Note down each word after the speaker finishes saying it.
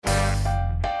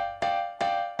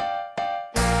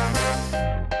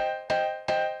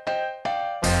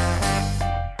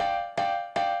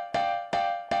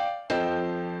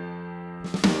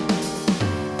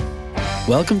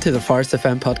Welcome to the Forest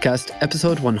FM podcast,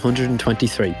 episode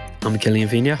 123. I'm Killian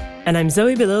Vigna. And I'm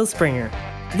Zoe Belil-Springer.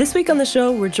 This week on the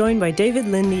show, we're joined by David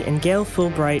Lindy and Gail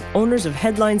Fulbright, owners of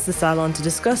Headlines the Salon, to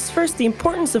discuss first the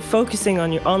importance of focusing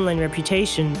on your online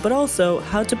reputation, but also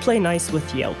how to play nice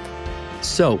with Yelp.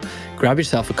 So, grab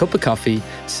yourself a cup of coffee,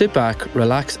 sit back,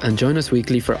 relax, and join us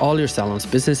weekly for all your salon's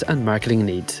business and marketing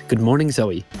needs. Good morning,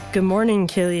 Zoe. Good morning,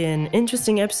 Killian.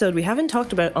 Interesting episode. We haven't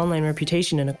talked about online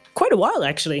reputation in quite a while,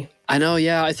 actually. I know,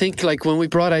 yeah. I think when we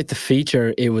brought out the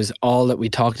feature, it was all that we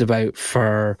talked about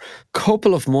for a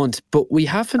couple of months, but we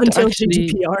haven't until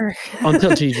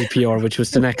GDPR, which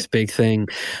was the next big thing.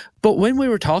 But when we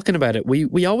were talking about it,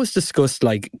 we always discussed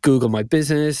Google My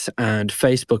Business and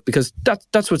Facebook, because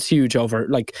that's what's huge over,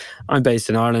 I'm based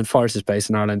in Ireland, Forrest is based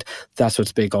in Ireland, that's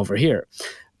what's big over here.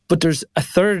 But there's a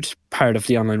third part of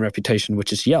the online reputation,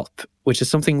 which is Yelp, which is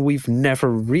something we've never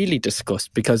really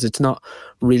discussed because it's not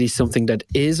really something that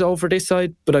is over this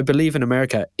side. But I believe in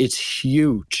America, it's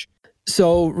huge.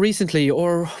 So recently,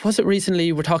 or was it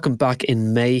recently, we're talking back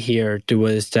in May here, there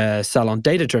was the Salon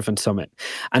Data Driven Summit.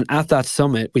 And at that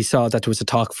summit, we saw that there was a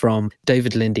talk from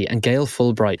David Lindy and Gail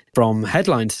Fulbright from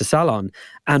Headlines the Salon.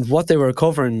 And what they were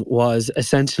covering was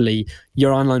essentially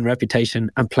your online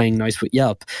reputation and playing nice with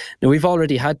Yelp. Now, we've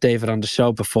already had David on the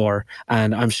show before,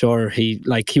 and I'm sure he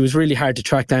was really hard to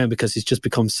track down because he's just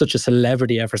become such a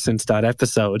celebrity ever since that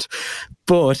episode.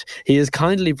 But he has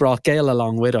kindly brought Gail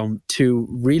along with him to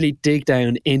really dig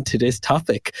down into this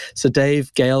topic. So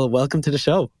Dave, Gail, welcome to the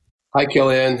show. Hi,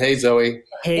 Killian. Hey, Zoe.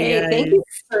 Hey, thank you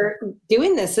for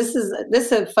doing this. This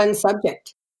is a fun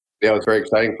subject. Yeah, it's very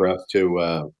exciting for us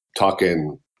to talk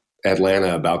in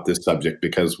Atlanta about this subject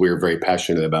because we're very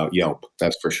passionate about Yelp,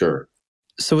 that's for sure.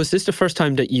 So is this the first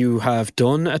time that you have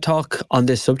done a talk on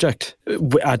this subject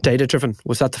at Data Driven?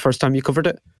 Was that the first time you covered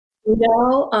it?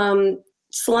 No,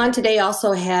 Salon Today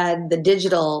also had the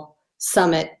digital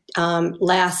summit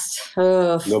last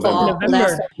fall.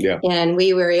 November. And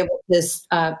we were able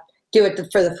to do it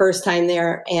for the first time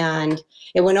there. And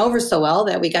it went over so well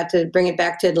that we got to bring it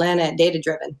back to Atlanta at Data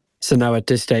Driven. So now at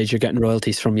this stage, you're getting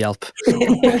royalties from Yelp.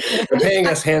 They're paying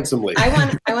us handsomely. I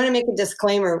want to make a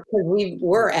disclaimer because we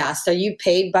were asked, are you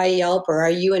paid by Yelp or are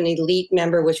you an elite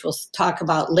member, which we'll talk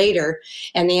about later?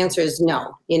 And the answer is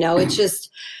no. It's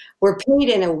just, we're paid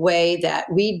in a way that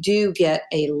we do get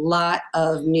a lot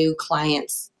of new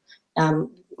clients.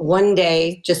 One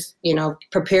day, just,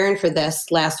 preparing for this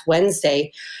last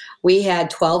Wednesday, we had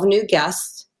 12 new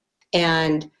guests,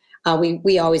 and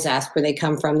we always ask where they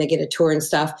come from. They get a tour and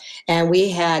stuff. And we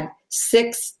had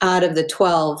 6 out of the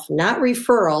 12, not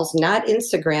referrals, not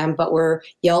Instagram, but were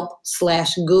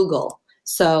Yelp/Google.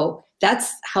 So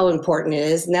that's how important it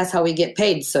is. And that's how we get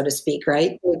paid, so to speak,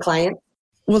 right? The client.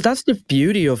 Well, that's the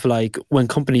beauty of when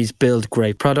companies build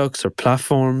great products or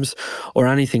platforms or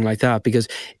anything like that, because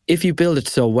if you build it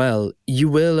so well, you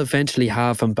will eventually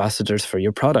have ambassadors for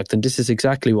your product. And this is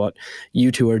exactly what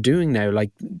you two are doing now.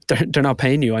 They're not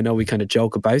paying you. I know we kind of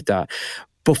joke about that.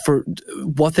 But for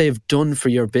what they've done for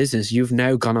your business, you've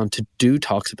now gone on to do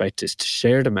talks about this, to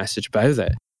share the message about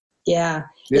it. Yeah.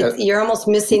 You're almost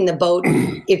missing the boat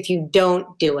if you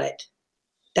don't do it.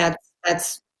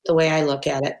 That's the way I look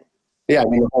at it. Yeah,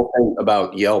 the whole thing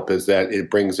about Yelp is that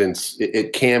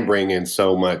it can bring in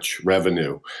so much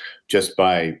revenue just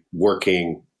by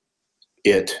working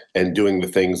it and doing the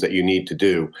things that you need to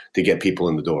do to get people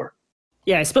in the door.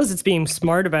 Yeah, I suppose it's being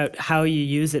smart about how you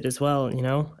use it as well,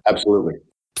 Absolutely.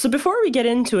 So before we get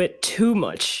into it too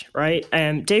much, right?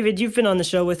 David, you've been on the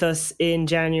show with us in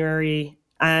January,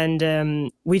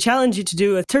 and we challenged you to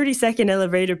do a 30-second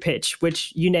elevator pitch,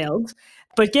 which you nailed.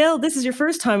 But Gail, this is your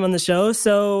first time on the show.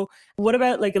 So what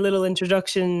about a little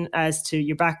introduction as to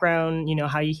your background,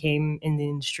 how you came in the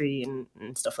industry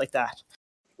and stuff like that?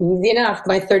 Easy enough.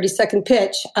 My 30-second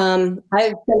pitch. I've been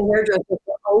a hairdresser for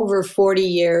over 40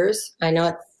 years. I know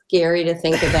it's scary to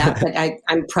think of that, but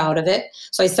I'm proud of it.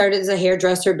 So I started as a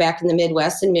hairdresser back in the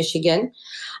Midwest in Michigan.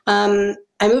 I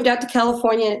moved out to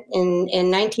California in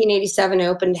 1987. I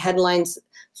opened Headlines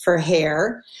for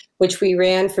Hair, which we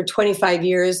ran for 25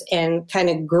 years and kind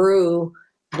of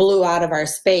blew out of our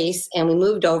space. And we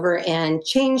moved over and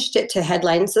changed it to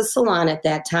Headlines the Salon at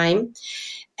that time.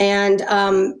 And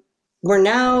we're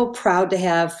now proud to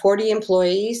have 40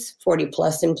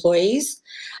 plus employees.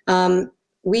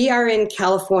 We are in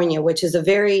California, which is a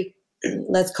very,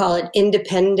 let's call it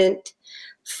independent,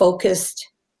 focused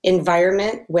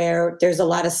environment where there's a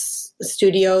lot of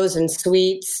studios and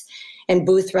suites and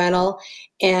booth rental.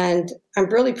 And I'm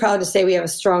really proud to say we have a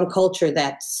strong culture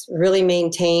that's really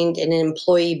maintained in an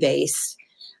employee base.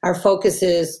 Our focus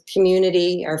is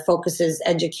community, our focus is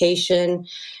education,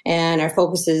 and our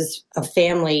focus is a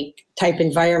family type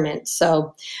environment.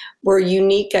 So we're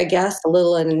unique, I guess, a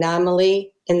little an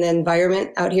anomaly in the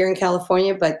environment out here in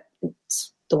California, but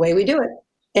it's the way we do it.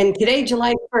 And today,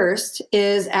 July 1st,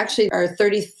 is actually our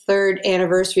 33rd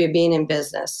anniversary of being in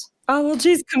business. Oh, well,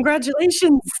 geez,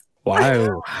 congratulations.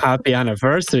 Wow, happy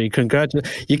anniversary.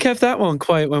 Congratulations. You kept that one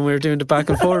quiet when we were doing the back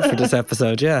and forth for this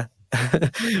episode, yeah.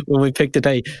 When we picked the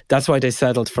day. That's why they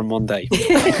settled for Monday.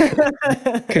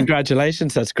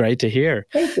 Congratulations. That's great to hear.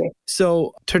 Thank you.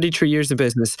 So 33 years in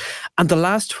business, and the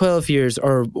last 12 years,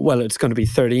 or well, it's going to be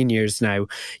 13 years now,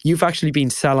 you've actually been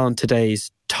Salon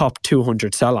Today's top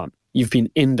 200 salon. You've been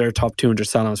in their top 200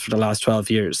 salons for the last 12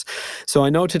 years. So I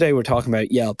know today we're talking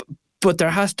about Yelp, but there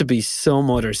has to be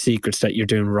some other secrets that you're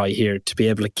doing right here to be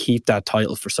able to keep that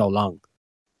title for so long.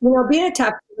 You know, being a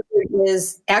top 200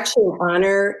 is actually an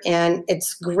honor, and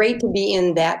it's great to be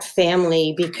in that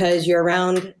family because you're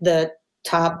around the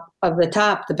top of the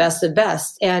top, the best of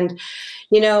best. And,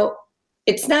 you know,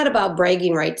 it's not about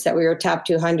bragging rights that we were top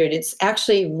 200. It's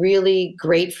actually really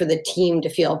great for the team to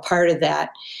feel part of that.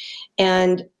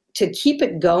 And to keep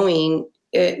it going,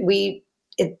 they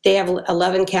have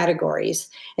 11 categories.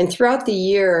 And throughout the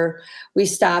year, we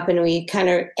stop and we kind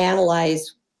of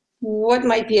analyze what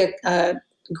might be a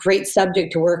great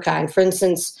subject to work on. For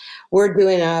instance, we're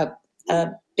doing a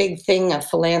big thing of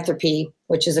philanthropy,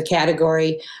 which is a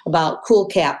category about cool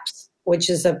caps, which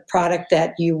is a product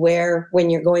that you wear when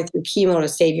you're going through chemo to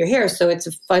save your hair. So it's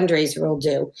a fundraiser we'll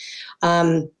do.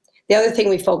 The other thing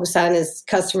we focus on is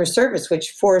customer service,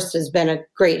 which Forrest has been a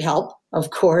great help, of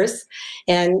course.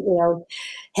 And, you know,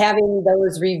 having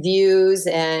those reviews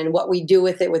and what we do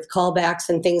with it with callbacks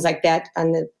and things like that.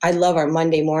 I love our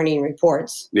Monday morning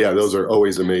reports. Yeah, those are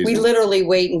always amazing. We literally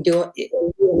wait and do it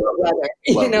in the weather.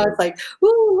 You know, it's like,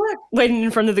 ooh, look. Waiting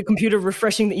in front of the computer,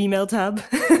 refreshing the email tab.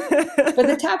 But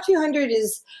the top 200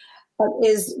 is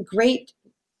great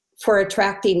for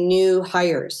attracting new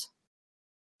hires.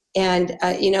 And,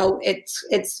 you know,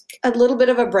 it's a little bit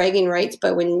of a bragging rights,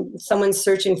 but when someone's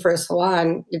searching for a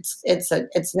salon,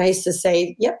 it's nice to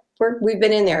say, yep, we've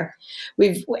been in there.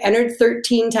 We've entered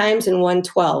 13 times and won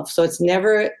 12. So it's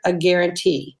never a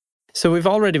guarantee. So we've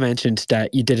already mentioned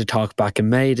that you did a talk back in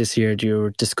May this year. You were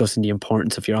discussing the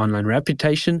importance of your online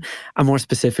reputation and more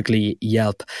specifically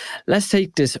Yelp. Let's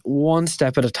take this one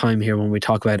step at a time here when we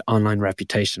talk about online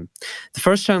reputation. The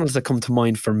first channels that come to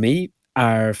mind for me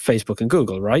are Facebook and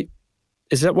Google, right?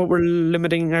 Is that what we're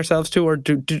limiting ourselves to, or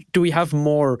do we have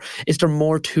more? Is there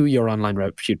more to your online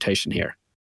reputation here?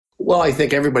 Well, I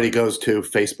think everybody goes to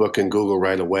Facebook and Google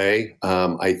right away.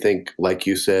 I think, like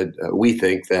you said, we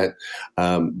think that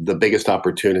the biggest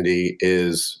opportunity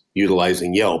is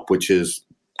utilizing Yelp, which is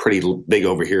pretty big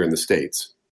over here in the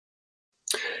States.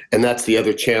 And that's the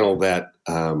other channel that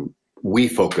we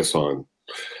focus on.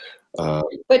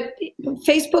 But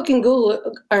Facebook and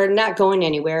Google are not going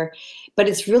anywhere. But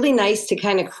it's really nice to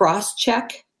kind of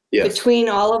cross-check between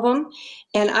all of them.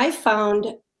 And I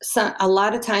found a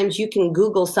lot of times you can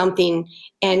Google something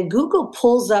and Google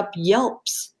pulls up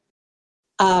Yelp's,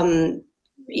 all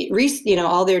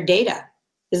their data.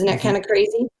 Isn't that kind of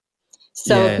crazy?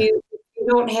 So if you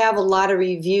don't have a lot of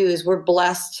reviews, we're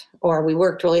blessed, or we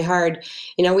worked really hard.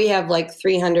 You know, we have like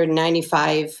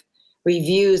 395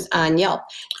 reviews on Yelp.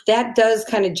 That does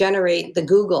kind of generate the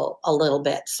Google a little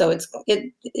bit. So it's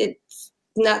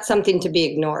not something to be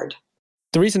ignored.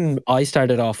 The reason I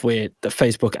started off with the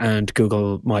Facebook and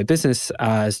Google My Business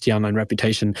as the online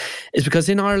reputation is because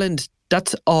in Ireland,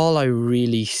 that's all I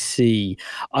really see.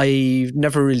 I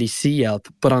never really see Yelp,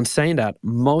 but on saying that,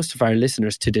 most of our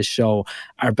listeners to this show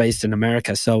are based in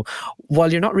America. So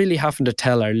while you're not really having to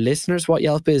tell our listeners what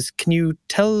Yelp is, can you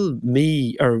tell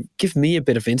me or give me a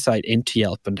bit of insight into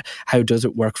Yelp and how does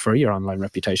it work for your online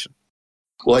reputation?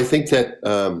 Well, I think that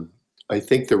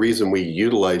the reason we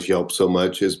utilize Yelp so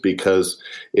much is because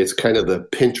it's kind of the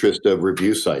Pinterest of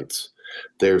review sites.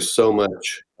 There's so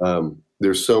much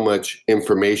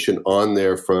information on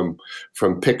there, from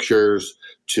pictures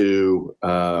to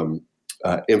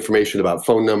information about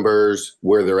phone numbers,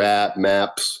 where they're at,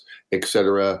 maps,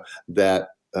 etc. That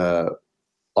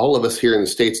all of us here in the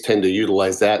States tend to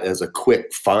utilize that as a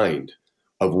quick find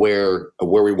of where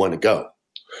we want to go.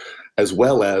 As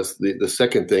well as the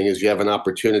second thing is you have an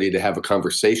opportunity to have a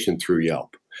conversation through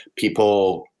Yelp.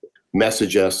 People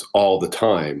message us all the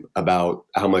time about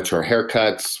how much are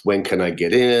haircuts, when can I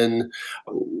get in,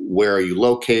 where are you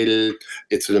located.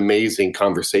 It's an amazing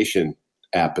conversation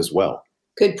app as well.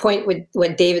 Good point.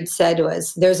 What David said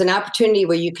was there's an opportunity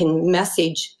where you can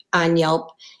message on Yelp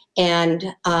And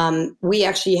we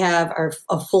actually have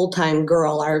a full-time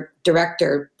girl, our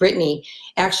director, Brittany,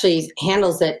 actually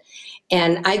handles it.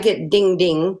 And I get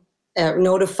ding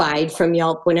notified from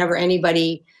Yelp whenever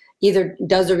anybody either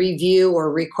does a review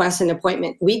or requests an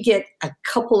appointment. We get a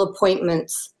couple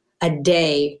appointments a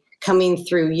day coming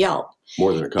through Yelp.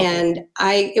 More than a couple. And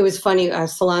it was funny, a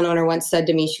salon owner once said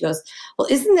to me, she goes, well,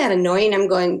 isn't that annoying? I'm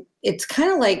going, it's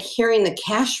kind of like hearing the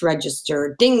cash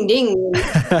register, ding, ding.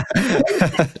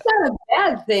 It's not a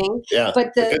bad thing. Yeah,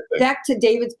 but back to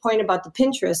David's point about the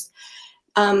Pinterest,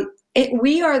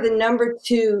 we are the number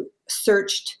 2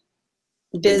 searched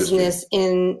business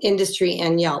in industry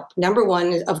and Yelp. Number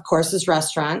 1, of course, is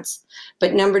restaurants,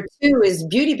 but number 2 is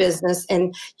beauty business.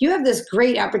 And you have this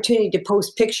great opportunity to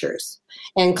post pictures,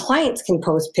 and clients can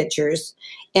post pictures.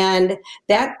 And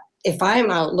that, if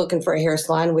I'm out looking for a hair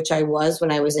salon, which I was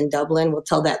when I was in Dublin, we'll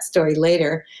tell that story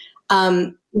later,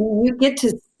 you get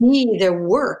to see their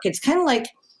work. It's kind of like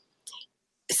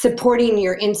supporting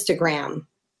your Instagram.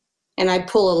 And I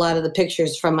pull a lot of the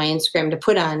pictures from my Instagram to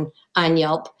put on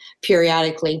Yelp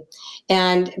periodically.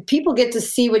 And people get to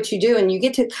see what you do, and you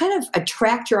get to kind of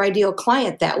attract your ideal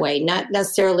client that way, not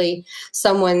necessarily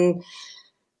someone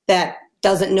that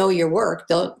doesn't know your work.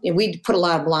 We put a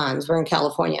lot of blondes, we're in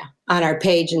California, on our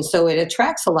page, and so it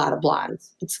attracts a lot of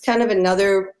blondes. It's kind of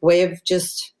another way of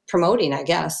just promoting, I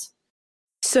guess.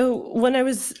 So when I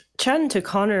was chatting to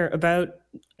Connor about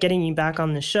getting you back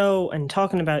on the show and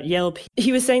talking about Yelp,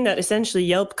 he was saying that essentially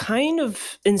Yelp kind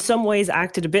of, in some ways,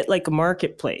 acted a bit like a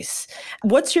marketplace.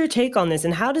 What's your take on this,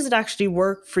 and how does it actually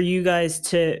work for you guys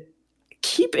to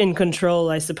keep in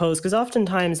control, I suppose? Because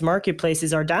oftentimes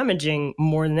marketplaces are damaging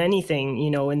more than anything,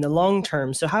 in the long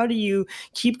term. So how do you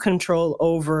keep control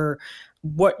over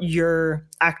what you're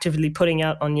actively putting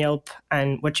out on Yelp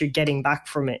and what you're getting back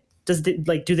from it?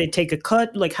 Do they take a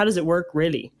cut? How does it work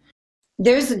really?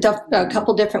 There's a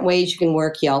couple different ways you can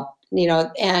work Yelp,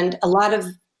 and a lot of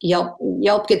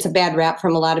Yelp gets a bad rap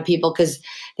from a lot of people because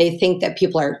they think that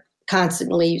people are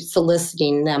constantly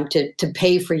soliciting them to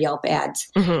pay for Yelp ads.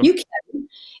 Mm-hmm. You can,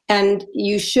 and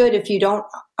you should if you don't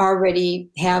already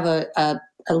have a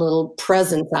little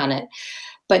presence on it.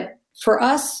 But for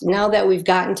us, now that we've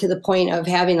gotten to the point of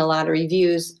having a lot of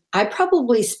reviews, I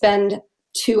probably spend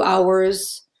 2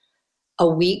 hours a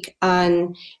week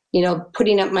on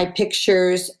putting up my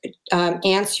pictures,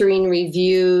 answering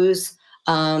reviews,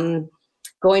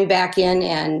 going back in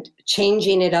and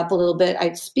changing it up a little bit.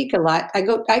 I speak a lot.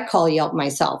 I call Yelp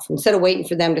myself. Instead of waiting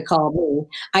for them to call me,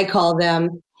 I call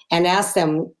them and ask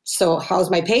them, so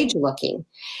how's my page looking?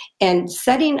 And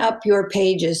setting up your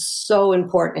page is so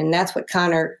important. And that's what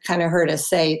Connor kind of heard us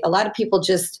say. A lot of people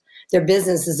their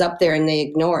business is up there and they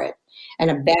ignore it.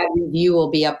 And a bad review will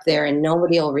be up there and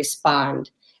nobody will respond.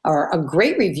 Or a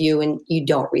great review and you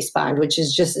don't respond, which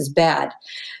is just as bad.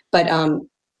 But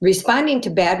responding to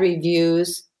bad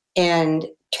reviews and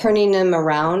turning them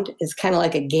around is kind of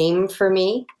like a game for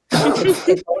me.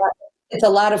 It's a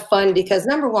lot of fun because,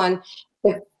 number one,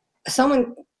 if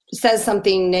someone says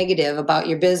something negative about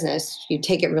your business, you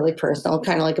take it really personal,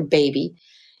 kind of like a baby.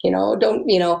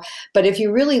 But if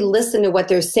you really listen to what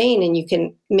they're saying and you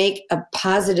can make a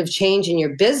positive change in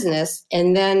your business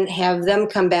and then have them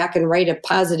come back and write a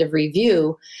positive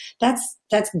review, that's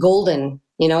golden,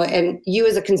 and you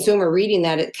as a consumer reading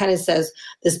that, it kind of says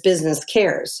this business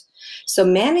cares. So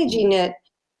managing it,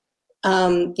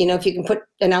 if you can put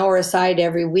an hour aside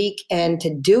every week and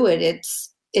to do it,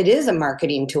 it is a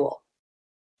marketing tool.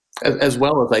 As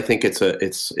well as I think it's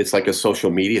like a social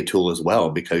media tool as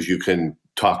well, because you can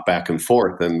talk back and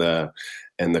forth, and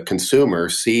the consumer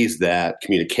sees that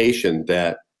communication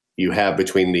that you have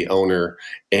between the owner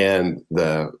and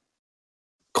the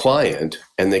client,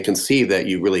 and they can see that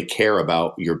you really care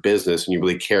about your business and you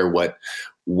really care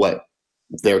what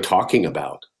they're talking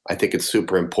about. I think it's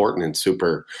super important and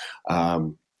super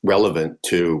relevant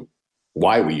to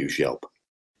why we use Yelp.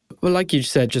 Well, like you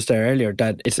said just there earlier,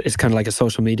 that it's kind of like a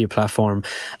social media platform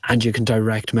and you can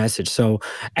direct message. So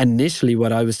initially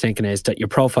what I was thinking is that your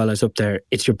profile is up there,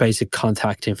 it's your basic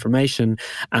contact information,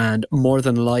 and more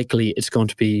than likely it's going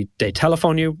to be they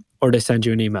telephone you or they send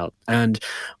you an email. And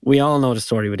we all know the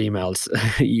story with emails.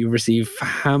 You receive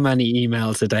how many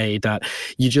emails a day that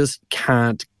you just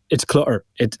can't. It's clutter.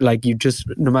 It's like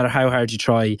no matter how hard you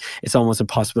try, it's almost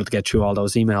impossible to get through all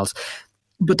those emails.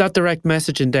 But that direct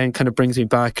messaging then kind of brings me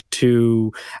back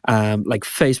to like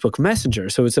Facebook Messenger.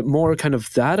 So is it more kind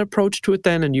of that approach to it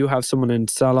then? And you have someone in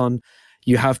salon,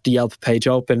 you have the Yelp page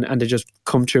open and they just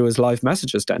come through as live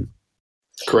messages then?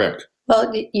 Correct.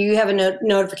 Well, you have a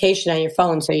notification on your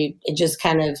phone. So it just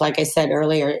kind of, like I said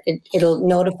earlier, it'll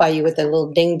notify you with a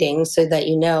little ding ding so that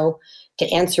you know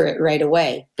to answer it right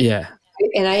away. Yeah.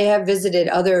 And I have visited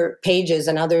other pages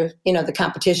and other, the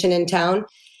competition in town.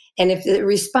 And if the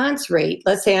response rate,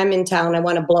 let's say I'm in town, I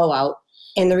want to blow out,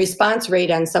 and the response rate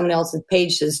on someone else's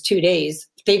page says 2 days,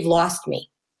 they've lost me.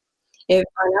 If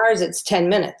on ours, it's 10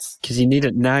 minutes. Because you need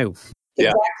it now.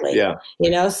 Exactly.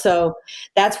 Yeah. So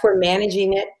that's where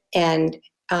managing it and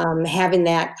having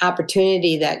that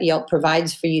opportunity that Yelp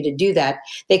provides for you to do that.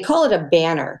 They call it a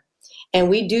banner. And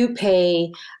we do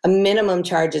pay a minimum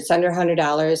charge. It's under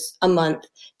 $100 a month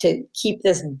to keep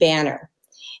this banner.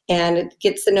 And it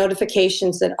gets the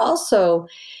notifications that also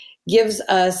gives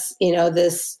us,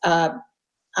 this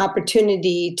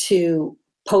opportunity to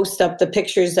post up the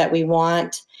pictures that we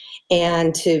want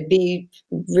and to be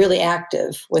really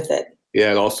active with it.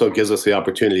 Yeah, it also gives us the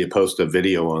opportunity to post a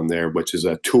video on there, which is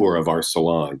a tour of our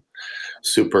salon.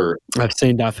 Super. I've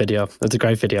seen that video. That's a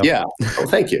great video. Yeah. Oh,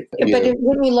 thank you. But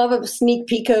wouldn't we love a sneak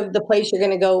peek of the place you're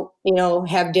going to go,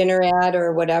 have dinner at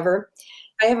or whatever?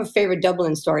 I have a favorite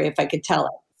Dublin story if I could tell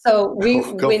it. So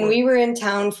when we were in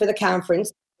town for the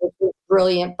conference, which was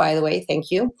brilliant, by the way,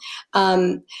 thank you.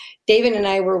 David and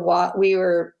I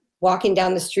were walking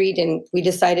down the street and we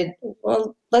decided,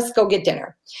 well, let's go get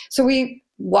dinner. So we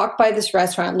walked by this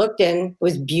restaurant, looked in, it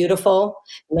was beautiful.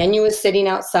 The menu was sitting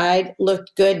outside,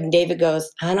 looked good. And David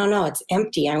goes, I don't know, it's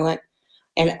empty. I went,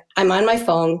 and I'm on my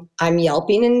phone. I'm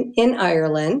Yelping in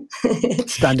Ireland.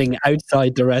 Standing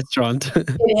outside the restaurant.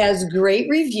 It has great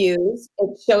reviews.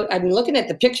 I'm looking at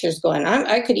the pictures going,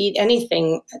 I could eat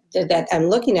anything that I'm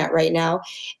looking at right now.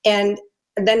 And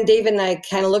then David and I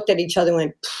kind of looked at each other and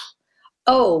went,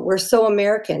 oh, we're so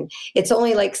American. It's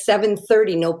only like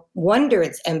 7:30. No wonder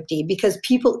it's empty because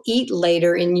people eat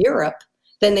later in Europe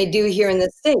than they do here in the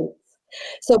States.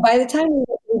 So by the time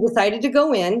we decided to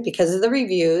go in because of the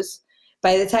reviews,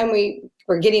 by the time we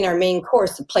were getting our main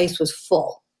course, the place was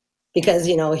full because,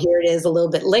 here it is a little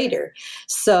bit later.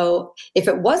 So if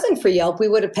it wasn't for Yelp, we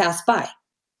would have passed by.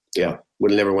 Yeah,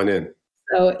 would have never went in.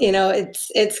 So,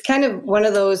 it's kind of one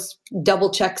of those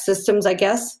double check systems, I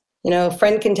guess. A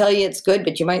friend can tell you it's good,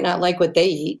 but you might not like what they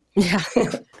eat. Yeah.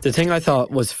 The thing I thought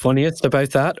was funniest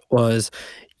about that was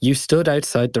you stood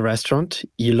outside the restaurant,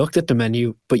 you looked at the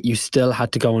menu, but you still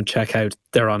had to go and check out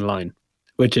their online,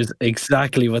 which is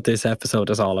exactly what this episode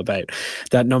is all about.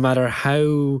 That no matter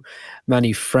how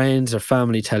many friends or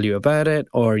family tell you about it,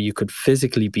 or you could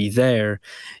physically be there,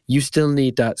 you still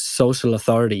need that social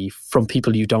authority from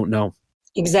people you don't know.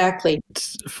 Exactly.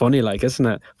 It's funny, isn't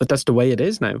it? But that's the way it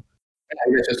is now. I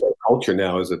think it's just our culture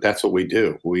now is that's what we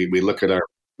do. We look at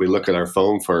our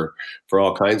phone for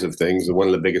all kinds of things, and one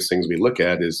of the biggest things we look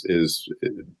at is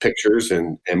pictures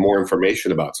and more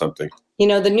information about something.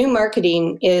 The new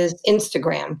marketing is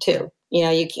Instagram too.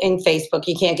 In Facebook,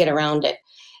 you can't get around it,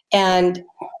 and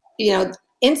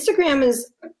Instagram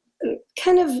is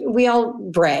kind of, we all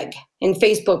brag. In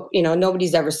Facebook,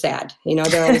 nobody's ever sad.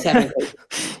 They're always having great.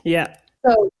 Yeah.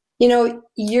 So.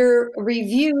 Your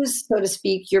reviews, so to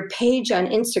speak, your page on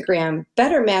Instagram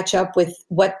better match up with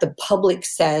what the public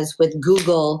says with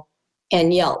Google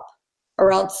and Yelp,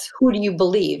 or else who do you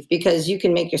believe? Because you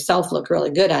can make yourself look really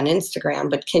good on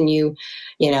Instagram, but can you,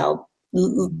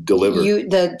 deliver?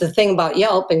 The thing about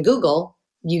Yelp and Google,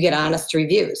 you get honest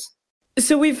reviews.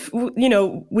 So we've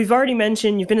already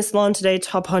mentioned you've been a Salon Today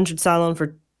top 100 salon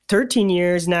for 13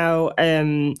 years now.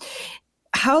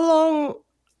 How long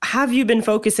have you been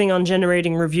focusing on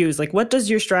generating reviews? What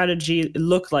does your strategy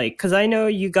look like? Because I know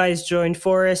you guys joined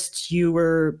Forrest. You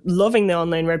were loving the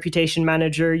Online Reputation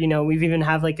Manager. We've even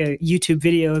have a YouTube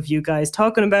video of you guys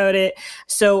talking about it.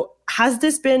 So has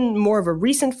this been more of a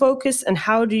recent focus? And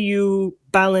how do you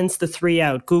balance the three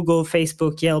out? Google,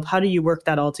 Facebook, Yelp. How do you work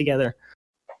that all together?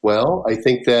 Well, I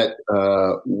think that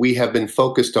we have been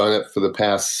focused on it for the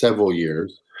past several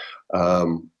years.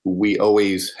 We've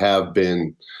always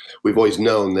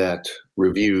known that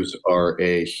reviews are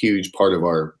a huge part of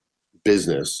our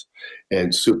business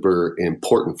and super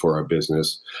important for our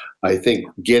business. I think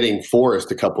getting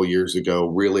Forrest a couple years ago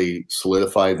really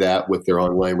solidified that with their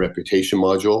online reputation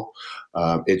module.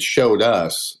 It showed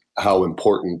us how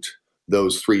important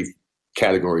those three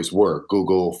categories were: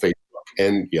 Google, Facebook,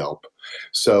 and Yelp.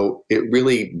 So it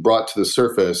really brought to the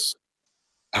surface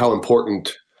how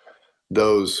important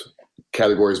those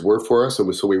categories were for us.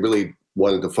 So we really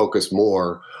wanted to focus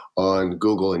more on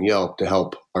Google and Yelp to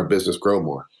help our business grow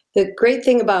more. The great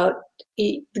thing about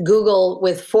Google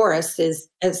with Forrest is,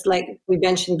 as like we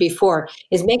mentioned before,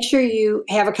 is make sure you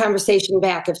have a conversation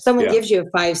back. If someone gives you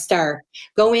a 5-star,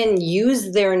 go in,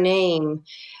 use their name,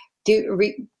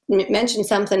 mention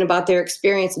something about their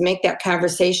experience and make that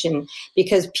conversation,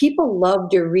 because people love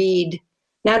to read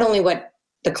not only what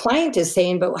the client is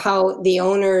saying, but how the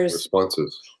owner's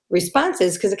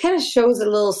responses, because it kind of shows a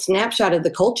little snapshot of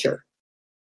the culture.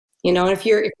 And if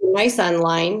you're nice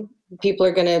online, people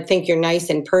are going to think you're nice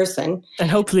in person. And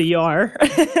hopefully you are.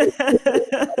 It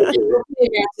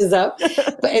matches up.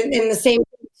 But and the same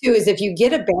thing too is if you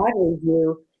get a bad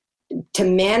review, to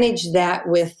manage that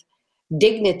with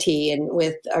dignity and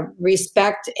with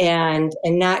respect and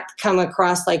not come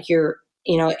across like you're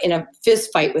in a fist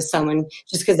fight with someone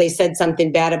just because they said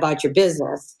something bad about your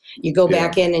business. You go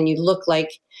back in and you look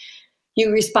like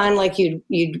you respond like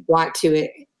you'd want to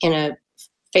in a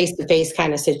face-to-face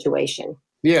kind of situation.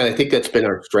 Yeah, I think that's been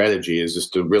our strategy, is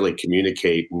just to really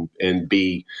communicate and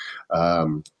be,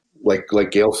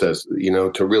 like Gail says,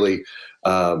 to really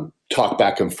talk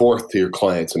back and forth to your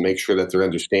clients and make sure that they're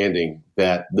understanding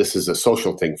that this is a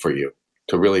social thing for you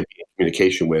to really be in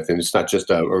communication with. And it's not just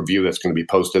a review that's going to be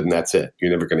posted and that's it.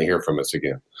 You're never going to hear from us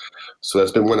again. So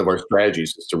that's been one of our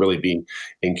strategies, is to really be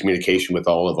in communication with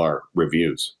all of our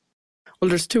reviews. Well,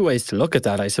 there's two ways to look at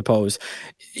that, I suppose.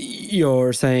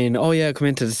 You're saying, oh yeah, come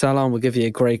into the salon, we'll give you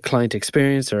a great client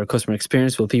experience or a customer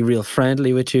experience, we'll be real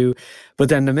friendly with you. But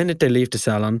then the minute they leave the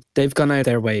salon, they've gone out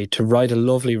their way to write a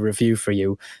lovely review for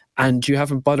you, and you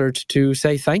haven't bothered to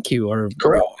say thank you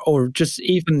or just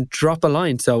even drop a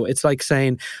line. So it's like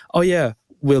saying, oh yeah,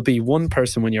 we'll be one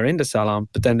person when you're in the salon,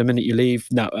 but then the minute you leave,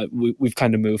 now we've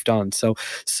kind of moved on. So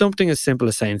something as simple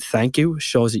as saying thank you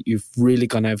shows that you've really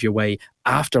gone out of your way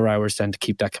after hours then to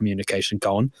keep that communication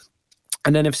going.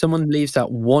 And then if someone leaves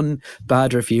that one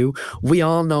bad review, we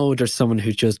all know there's someone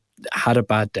who just had a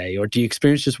bad day or the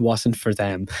experience just wasn't for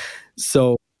them.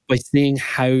 So by seeing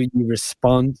how you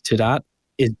respond to that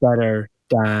is better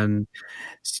than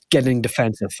getting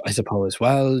defensive, I suppose.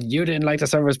 Well, you didn't like the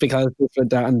service because this,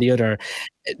 that, and the other.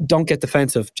 Don't get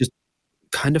defensive. Just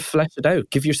kind of flesh it out.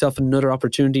 Give yourself another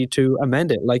opportunity to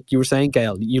amend it. Like you were saying,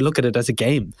 Gail, you look at it as a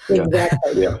game.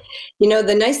 Exactly. Yeah.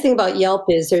 The nice thing about Yelp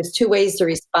is there's two ways to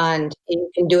respond.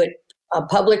 You can do it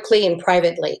publicly and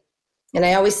privately. And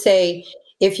I always say,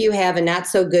 if you have a not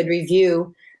so good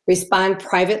review, respond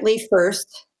privately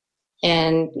first.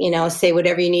 And, say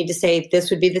whatever you need to say.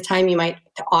 This would be the time you might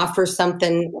offer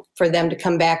something for them to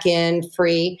come back in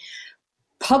free.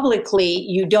 Publicly,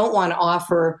 you don't want to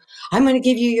offer, I'm going to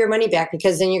give you your money back,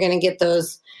 because then you're going to get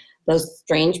those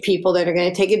strange people that are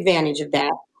going to take advantage of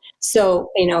that.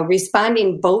 So,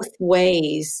 responding both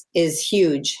ways is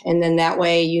huge. And then that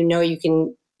way, you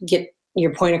can get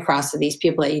your point across to these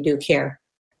people that you do care.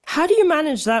 How do you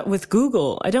manage that with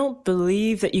Google? I don't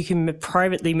believe that you can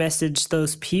privately message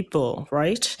those people,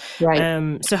 right?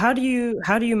 Right. So how do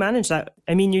you manage that?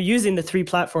 I mean, you're using the 3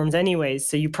 platforms anyways,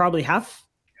 so you probably have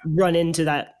run into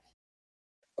that.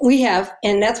 We have,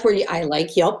 and that's where I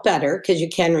like Yelp better, because you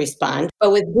can respond.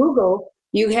 But with Google,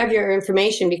 you have your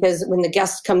information, because when the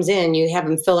guest comes in, you have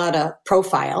them fill out a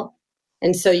profile,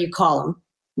 and so you call them.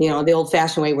 The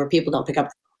old-fashioned way where people don't pick up.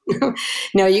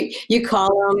 No, you call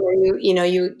them, or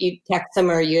you text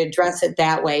them, or you address it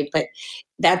that way. But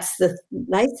that's the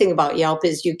nice thing about Yelp,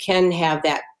 is you can have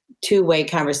that 2-way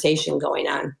conversation going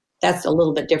on. That's a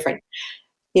little bit different.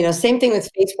 Same thing with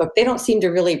Facebook. They don't seem to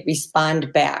really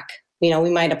respond back.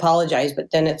 We might apologize, but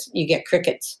then you get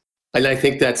crickets. And I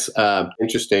think that's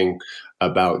interesting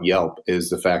about Yelp,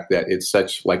 is the fact that it's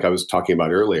such, like I was talking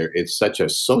about earlier, it's such a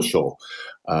social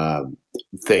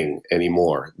thing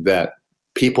anymore, that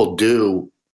people do,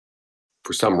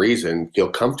 for some reason, feel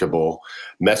comfortable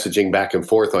messaging back and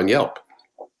forth on Yelp.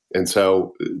 And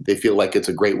so they feel like it's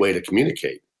a great way to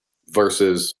communicate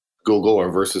versus Google or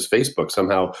versus Facebook.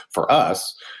 Somehow for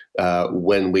us,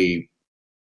 when we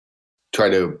try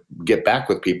to get back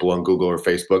with people on Google or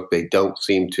Facebook, they don't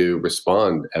seem to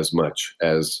respond as much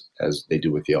as they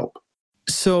do with Yelp.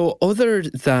 So other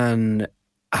than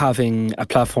having a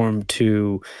platform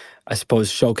to, I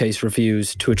suppose, showcase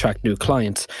reviews to attract new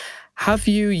clients, have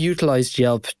you utilized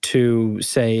Yelp to,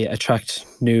 say, attract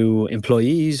new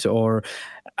employees, or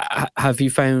have you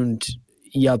found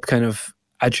Yelp kind of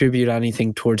attribute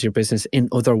anything towards your business in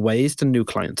other ways than new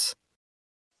clients?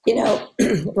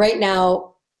 Right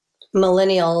now,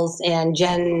 millennials and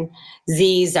Gen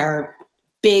Zs are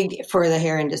big for the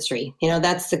hair industry.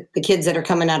 That's the kids that are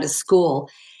coming out of school.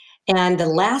 And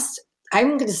I'm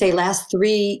going to say last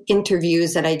 3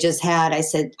 interviews that I just had,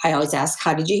 I always ask,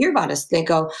 how did you hear about us? They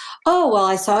go, oh, well,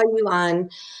 I saw you on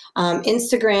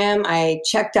Instagram. I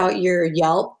checked out your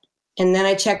Yelp, and then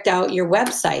I checked out your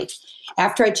website.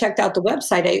 After I checked out the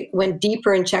website, I went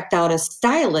deeper and checked out a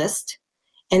stylist.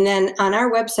 And then on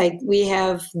our website, we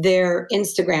have their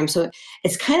Instagram. So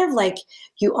it's kind of like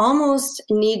you almost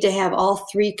need to have all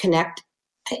 3 connect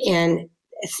and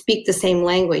speak the same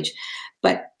language.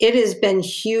 but it has been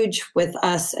huge with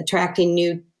us attracting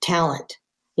new talent,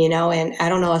 and I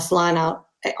don't know a salon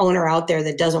owner out there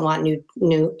that doesn't want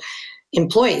new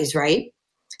employees, right?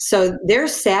 So they're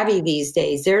savvy these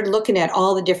days. They're looking at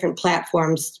all the different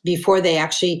platforms before they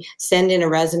actually send in a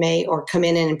resume or come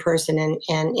in person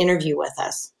and interview with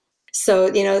us.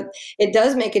 So, it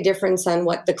does make a difference on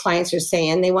what the clients are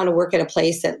saying. They want to work at a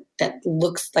place that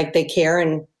looks like they care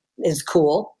and is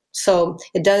cool. So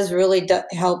it does really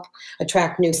help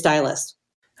attract new stylists.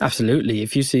 Absolutely.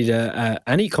 If you see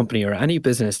any company or any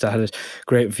business that has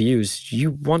great reviews,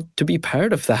 you want to be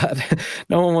part of that.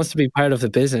 No one wants to be part of the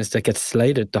business that gets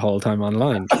slated the whole time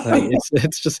online. Like,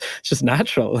 it's just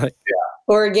natural. Like,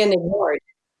 or again ignored.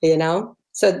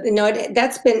 So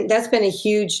that's been a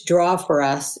huge draw for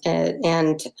us,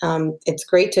 and it's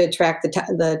great to attract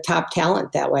the top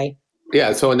talent that way.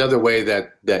 Yeah. So another way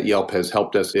that Yelp has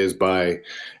helped us is by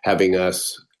having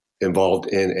us involved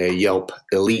in a Yelp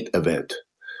Elite event,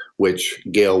 which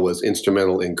Gail was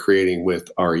instrumental in creating with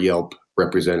our Yelp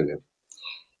representative.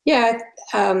 Yeah,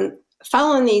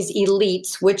 following these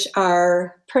elites, which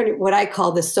are what I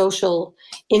call the social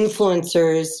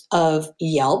influencers of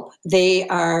Yelp. They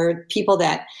are people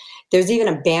that there's even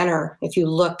a banner if you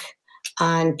look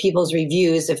on people's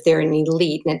reviews if they're an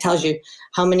elite, and it tells you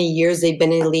how many years they've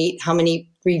been elite, how many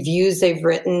reviews they've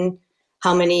written,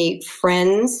 how many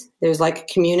friends, there's like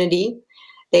a community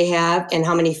they have, and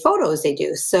how many photos they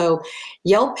do. So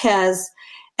Yelp has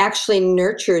actually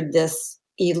nurtured this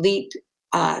elite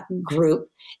group.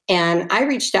 And I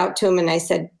reached out to them and I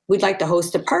said, we'd like to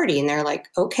host a party. And they're like,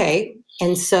 okay.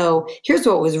 And so here's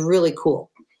what was really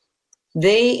cool.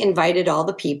 They invited all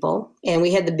the people, and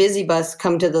we had the busy bus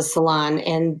come to the salon,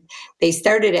 and they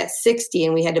started at 60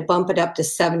 and we had to bump it up to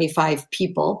 75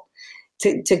 people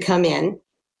to come in.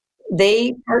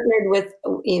 They partnered with,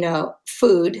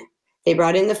 food. They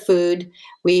brought in the food.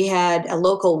 We had a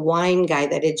local wine guy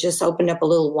that had just opened up a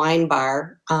little wine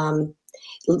bar. And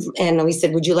we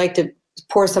said, would you like to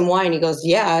pour some wine? He goes,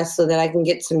 yeah, so that I can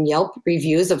get some Yelp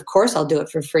reviews. Of course, I'll do it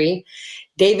for free.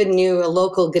 David knew a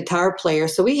local guitar player.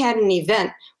 So we had an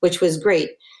event, which was great.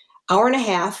 Hour and a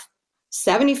half,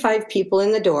 75 people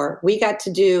in the door. We got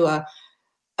to do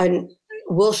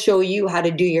we'll show you how to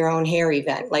do your own hair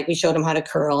event. Like we showed them how to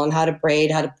curl and how to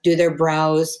braid, how to do their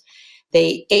brows.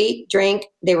 They ate, drank,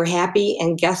 they were happy.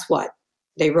 And guess what?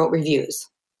 They wrote reviews.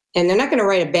 And they're not going to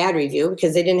write a bad review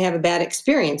because they didn't have a bad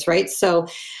experience, right? So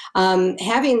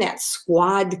having that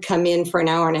squad come in for an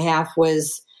hour and a half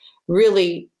was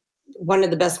really one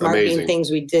of the best marketing things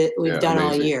we've done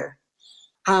all year.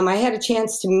 I had a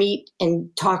chance to meet and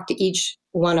talk to each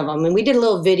one of them. And we did a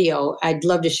little video. I'd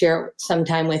love to share it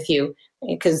sometime with you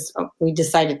because we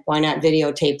decided why not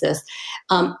videotape this.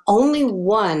 Only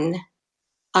one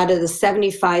out of the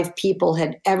 75 people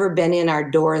had ever been in our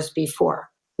doors before.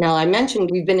 Now, I mentioned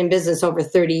we've been in business over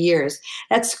 30 years.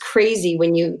 That's crazy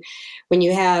when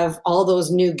you have all those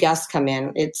new guests come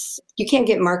in. You can't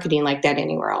get marketing like that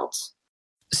anywhere else.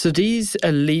 So these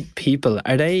elite people,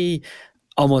 are they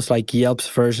almost like Yelp's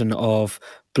version of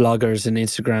bloggers and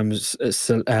Instagram's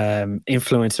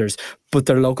influencers, but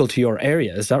they're local to your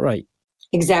area? Is that right?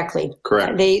 Exactly.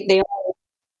 Correct. They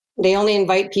only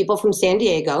invite people from San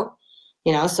Diego,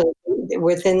 so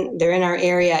they're in our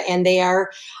area, and they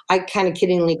are, I kind of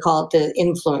kiddingly call it the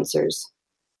influencers.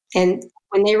 And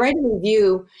when they write a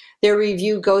review, their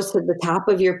review goes to the top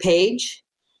of your page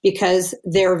because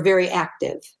they're very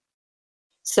active.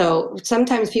 So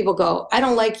sometimes people go, I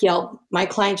don't like Yelp. My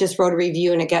client just wrote a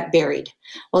review and it got buried.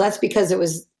 Well, that's because it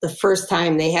was the first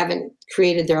time. They haven't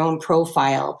created their own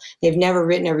profile. They've never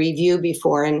written a review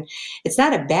before. And it's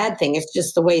not a bad thing. It's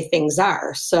just the way things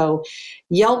are. So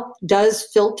Yelp does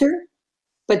filter,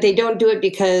 but they don't do it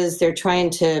because they're trying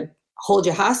to hold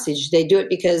you hostage. They do it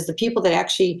because the people that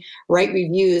actually write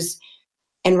reviews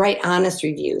and write honest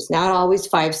reviews, not always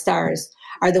 5 stars,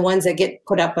 are the ones that get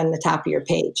put up on the top of your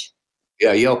page.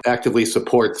 Yeah, Yelp actively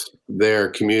supports their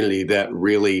community that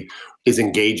really is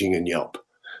engaging in Yelp.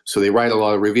 So they write a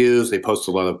lot of reviews, they post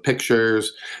a lot of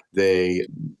pictures, they,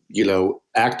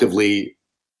 actively,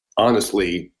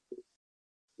 honestly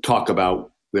talk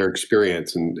about their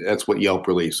experience, and that's what Yelp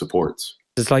really supports.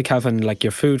 It's like having like your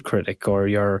food critic or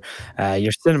your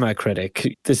cinema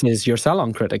critic. This is your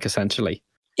salon critic, essentially.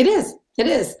 It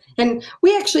is. And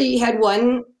we actually had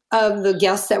one of the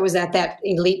guests that was at that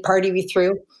elite party we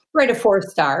threw write a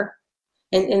 4-star.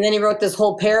 And then he wrote this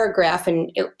whole paragraph,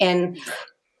 and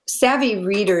savvy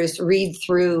readers read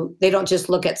through, they don't just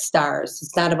look at stars.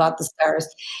 It's not about the stars.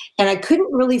 And I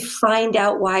couldn't really find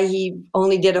out why he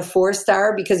only did a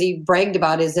 4-star because he bragged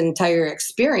about his entire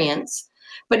experience.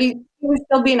 but he was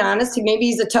still being honest. Maybe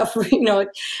he's a tough,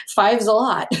 5's a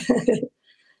lot.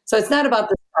 So it's not about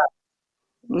the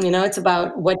stuff, it's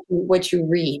about what you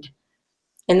read.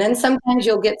 And then sometimes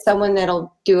you'll get someone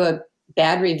that'll do a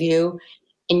bad review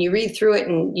and you read through it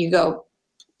and you go,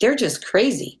 they're just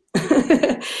crazy.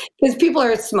 Because people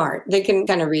are smart. They can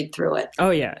kind of read through it. Oh,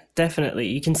 yeah, definitely.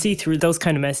 You can see through those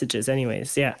kind of messages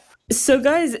anyways. Yeah. So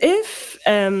guys, if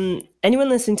anyone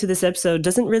listening to this episode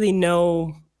doesn't really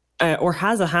know or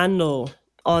has a handle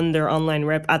on their online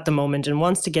rep at the moment and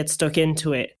wants to get stuck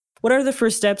into it, what are the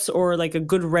first steps or like a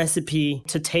good recipe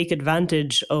to take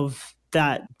advantage of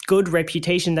that good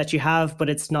reputation that you have, but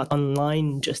it's not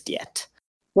online just yet?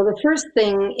 Well, the first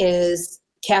thing is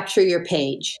capture your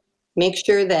page. Make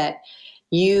sure that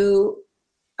you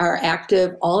are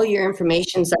active. All your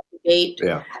information's up to date.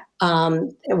 Yeah.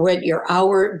 What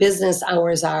your business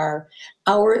hours are.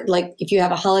 Like if you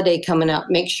have a holiday coming up,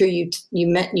 make sure you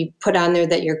put on there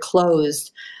that you're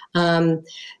closed.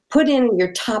 Put in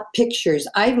your top pictures.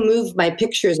 I've moved my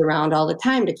pictures around all the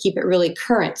time to keep it really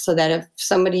current, so that if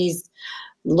somebody's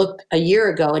looked a year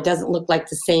ago, it doesn't look like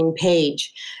the same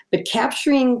page. But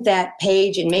capturing that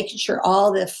page and making sure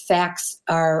all the facts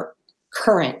are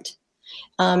current.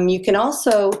 You can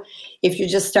also, if you're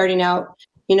just starting out,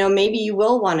 maybe you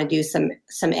will want to do some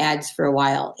ads for a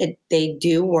while. They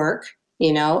do work,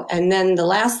 And then the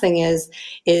last thing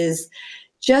is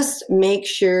just make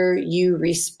sure you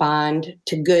respond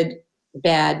to good,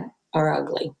 bad, or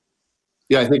ugly.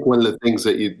 Yeah, I think one of the things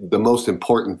the most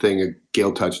important thing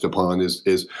Gail touched upon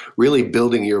is really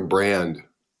building your brand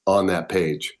on that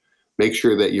page. Make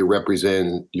sure that you're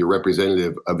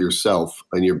representative of yourself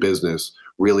and your business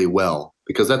really well,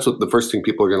 because that's what the first thing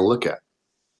people are going to look at.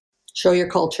 Show your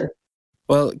culture.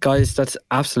 Well, guys, that's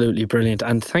absolutely brilliant.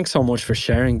 And thanks so much for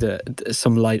sharing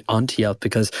some light onto Yelp,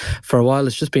 because for a while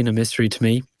it's just been a mystery to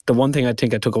me. The one thing I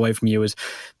think I took away from you is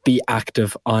be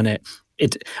active on it.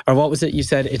 Or what was it you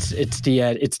said? It's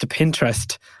the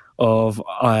Pinterest of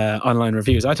online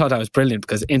reviews. I thought that was brilliant,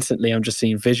 because instantly I'm just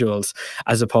seeing visuals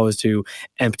as opposed to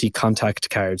empty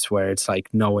contact cards where it's like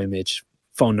no image,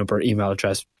 phone number, email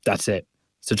address. That's it.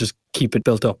 So just keep it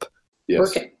built up.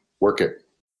 Yes. Work it.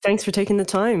 Thanks for taking the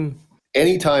time.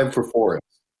 Anytime for Forrest.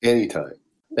 Anytime.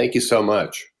 Thank you so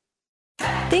much.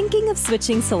 Thinking of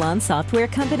switching salon software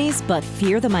companies but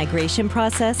fear the migration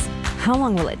process? How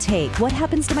long will it take? What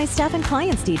happens to my staff and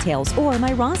clients' details or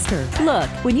my roster? Look,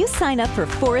 when you sign up for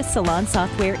Forrest Salon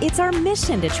Software, it's our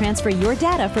mission to transfer your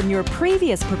data from your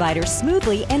previous provider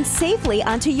smoothly and safely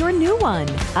onto your new one.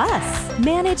 Us.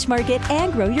 Manage, market,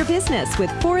 and grow your business with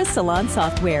Forrest Salon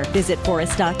Software. Visit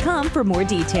forrest.com for more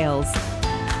details.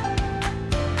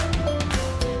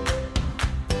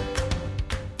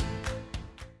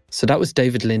 So that was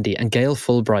David Lindy and Gail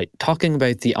Fulbright talking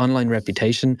about the online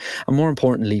reputation and, more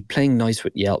importantly, playing nice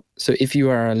with Yelp. So if you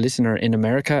are a listener in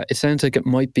America, it sounds like it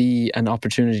might be an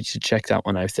opportunity to check that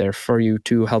one out there for you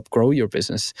to help grow your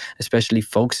business, especially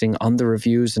focusing on the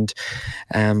reviews. And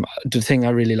the thing I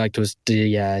really liked was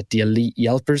the Elite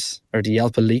Yelpers, or the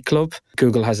Yelp Elite Club.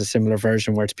 Google has a similar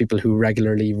version where it's people who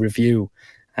regularly review.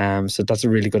 So that's a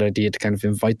really good idea to kind of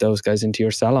invite those guys into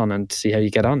your salon and see how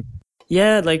you get on.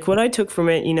 Yeah, like what I took from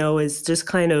it, is just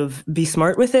kind of be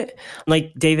smart with it.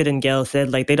 Like David and Gail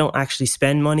said, like they don't actually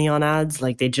spend money on ads.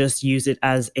 Like they just use it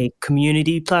as a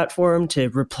community platform to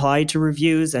reply to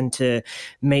reviews and to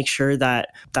make sure that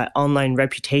that online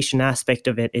reputation aspect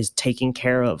of it is taken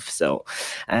care of. So,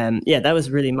 that was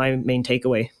really my main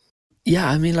takeaway. Yeah,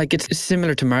 I mean, like it's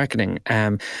similar to marketing.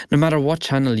 No matter what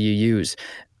channel you use,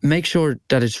 make sure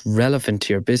that it's relevant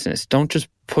to your business. Don't just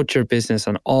put your business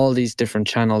on all these different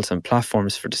channels and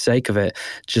platforms for the sake of it,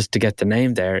 just to get the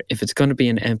name there. If it's going to be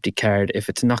an empty card, if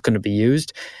it's not going to be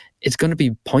used, it's going to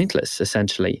be pointless,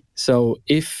 essentially. So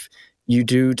if you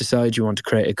do decide you want to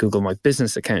create a Google My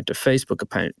Business account, a Facebook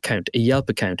account, a Yelp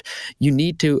account, you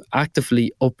need to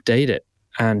actively update it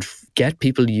and get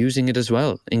people using it as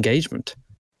well. Engagement.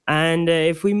 And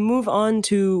if we move on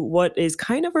to what is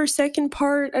kind of our second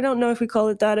part, I don't know if we call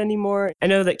it that anymore. I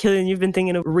know that Killian, you've been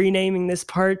thinking of renaming this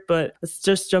part, but let's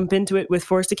just jump into it with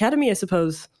Forrest Academy, I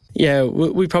suppose. Yeah,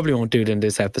 we probably won't do it in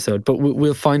this episode, but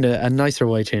we'll find a nicer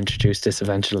way to introduce this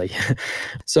eventually.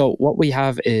 So what we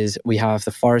have is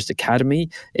the Forrest Academy.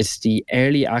 It's the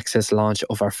early access launch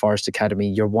of our Forrest Academy,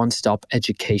 your one-stop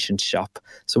education shop.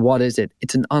 So what is it?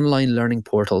 It's an online learning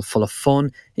portal full of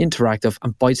fun, interactive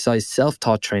and bite-sized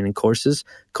self-taught training courses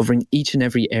covering each and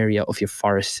every area of your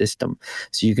Forrest system.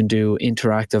 So you can do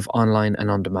interactive online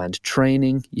and on-demand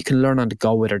training. You can learn on the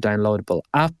go with our downloadable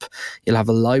app. You'll have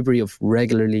a library of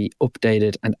regularly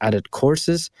updated and added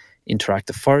courses.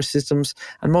 interactive forest systems,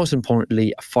 and most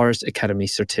importantly, a Forest Academy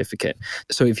certificate.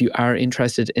 So if you are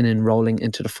interested in enrolling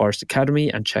into the Forest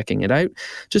Academy and checking it out,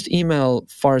 just email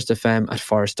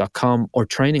forestfm@forest.com or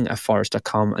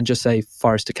training@forest.com and just say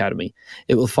Forest Academy.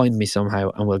 It will find me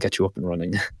somehow and we'll get you up and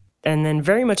running. And then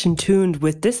very much in tune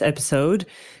with this episode,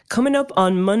 coming up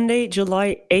on Monday,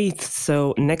 July 8th,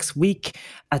 so next week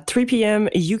at 3 p.m.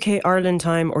 UK Ireland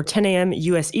time or 10 a.m.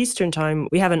 US Eastern time,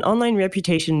 we have an online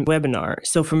reputation webinar.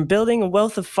 So from building a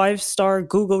wealth of 5-star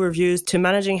Google reviews to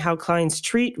managing how clients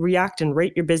treat, react, and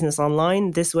rate your business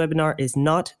online, this webinar is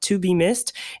not to be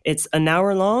missed. It's an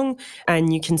hour long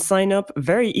and you can sign up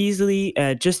very easily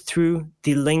just through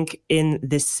the link in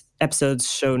this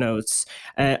episode's show notes.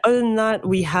 Other than that,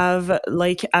 we have,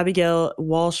 like Abigail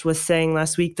Walsh was saying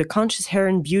last week, the Conscious Hair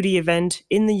and Beauty event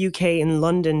in the UK in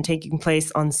London taking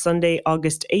place on Sunday,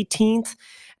 August 18th.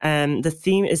 The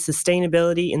theme is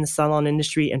sustainability in the salon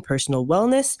industry and personal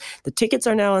wellness. The tickets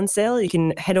are now on sale. You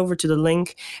can head over to the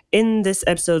link in this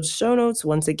episode's show notes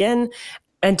once again.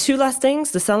 And 2 last things,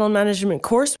 the Salon Management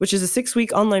course, which is a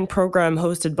 6-week online program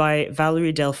hosted by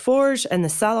Valerie Delforge, and the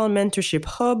Salon Mentorship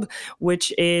Hub,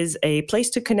 which is a place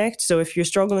to connect. So if you're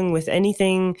struggling with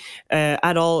anything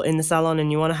at all in the salon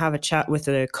and you want to have a chat with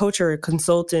a coach or a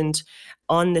consultant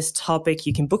on this topic,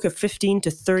 you can book a 15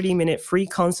 to 30 minute free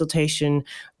consultation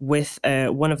with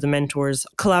one of the mentors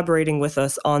collaborating with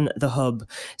us on the hub.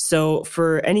 So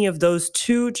for any of those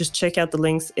 2, just check out the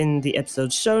links in the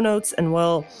episode's show notes. And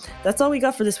well, that's all we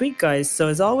got for this week, guys. So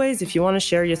as always, if you want to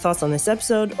share your thoughts on this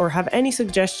episode or have any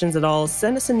suggestions at all,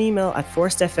 send us an email at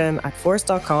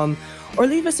forestfm@forest.com or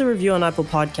leave us a review on Apple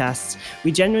Podcasts.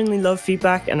 We genuinely love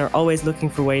feedback and are always looking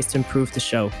for ways to improve the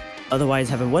show. Otherwise,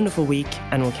 have a wonderful week,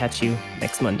 and we'll catch you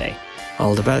next Monday.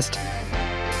 All the best.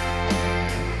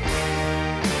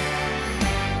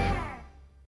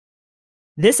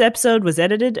 This episode was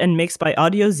edited and mixed by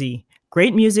Audio Z.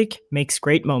 Great music makes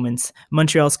great moments.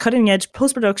 Montreal's cutting-edge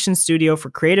post-production studio for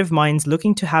creative minds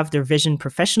looking to have their vision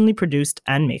professionally produced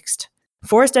and mixed.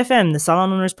 Forest FM, the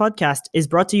Salon Owners Podcast, is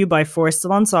brought to you by Forest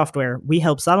Salon Software. We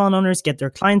help salon owners get their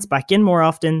clients back in more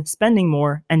often, spending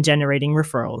more, and generating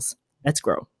referrals. Let's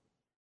grow.